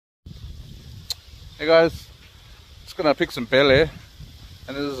Hey guys, just gonna pick some belly,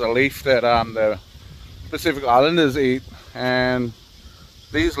 and this is a leaf that the Pacific Islanders eat, and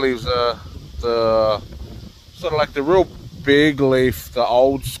these leaves are the sort of like the real big leaf, the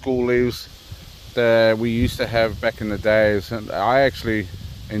old school leaves that we used to have back in the days, and I actually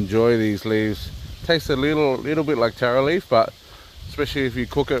enjoy these leaves. Tastes a little bit like taro leaf, but especially if you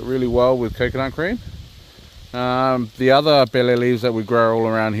cook it really well with coconut cream. The other belly leaves that we grow all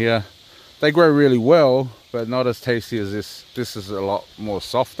around here, they grow really well, but not as tasty as this. This is a lot more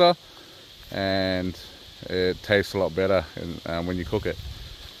softer, and it tastes a lot better when you cook it.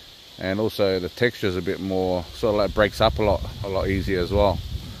 And also the texture is a bit more, sort of like breaks up a lot easier as well.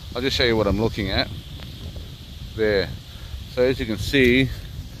 I'll just show you what I'm looking at there. So as you can see,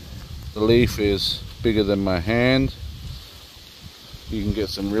 the leaf is bigger than my hand. You can get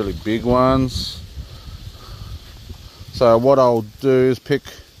some really big ones. So what I'll do is pick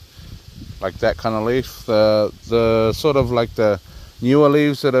like that kind of leaf, the sort of like the newer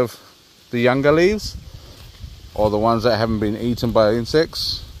leaves that have the younger leaves, or the ones that haven't been eaten by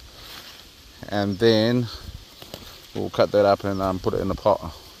insects, and then we'll cut that up and put it in the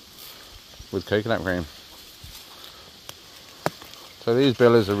pot with coconut cream. So these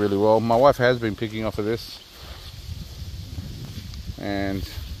bellies are really well. My wife has been picking off of this, and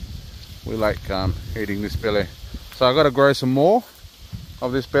we like eating this belly. So I've got to grow some more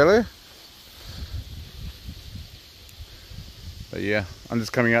of this belly. But yeah, I'm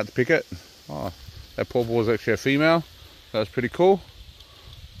just coming out to pick it. Oh, that pawpaw was actually a female. That's pretty cool.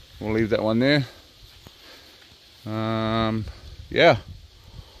 We'll leave that one there. Yeah.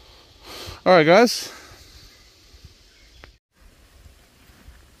 All right, guys.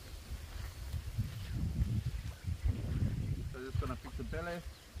 So just gonna pick the belly.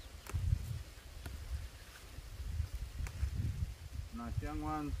 Nice young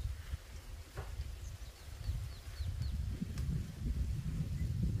ones.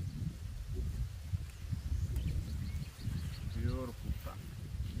 Beautiful stuff.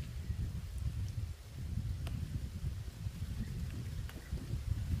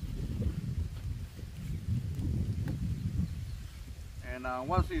 And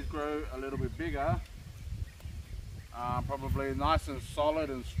once these grow a little bit bigger, probably nice and solid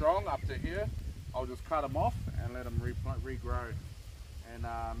and strong up to here, I'll just cut them off and let them regrow,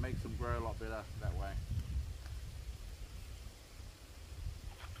 and makes them grow a lot better that way.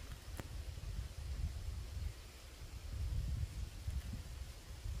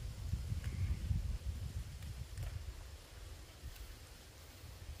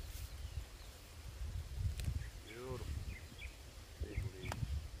 Beautiful. Big leaves.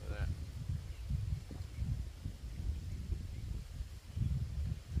 Look at that.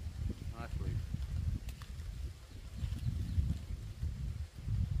 Nice leaf.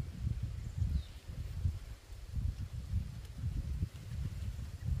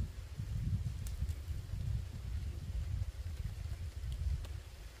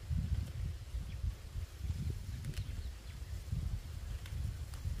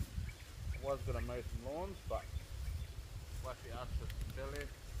 I was going to mow some lawns, but Wifey asked for some belly.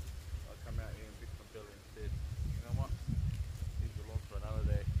 I'll come out here and pick some belly instead. You know what? Leave the lawns for another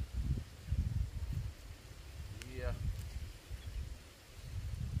day. Yeah.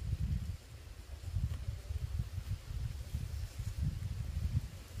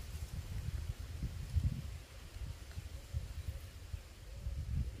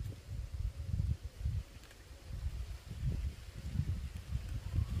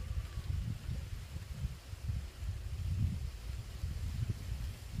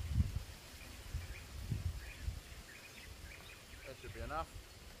 That should be enough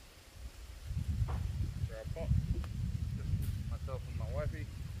for our pot. Just myself and my wifey.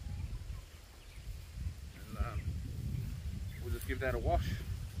 And we'll just give that a wash.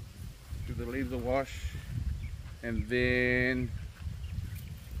 Give the leaves a wash. And then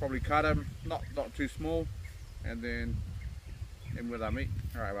probably cut them, not too small. And then in with our meat.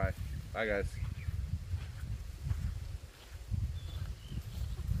 Alright, bye. Bye guys.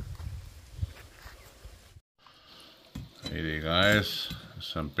 Hey there guys,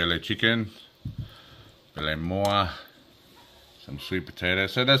 some belly chicken, belly moa, some sweet potato.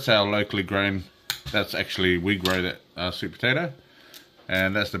 So that's our locally grown, that's actually, we grow that sweet potato.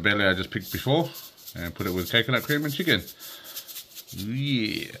 And that's the belly I just picked before, and put it with coconut cream and chicken.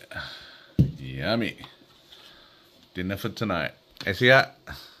 Yeah, yummy. Dinner for tonight.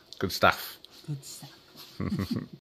 Good stuff. Good stuff.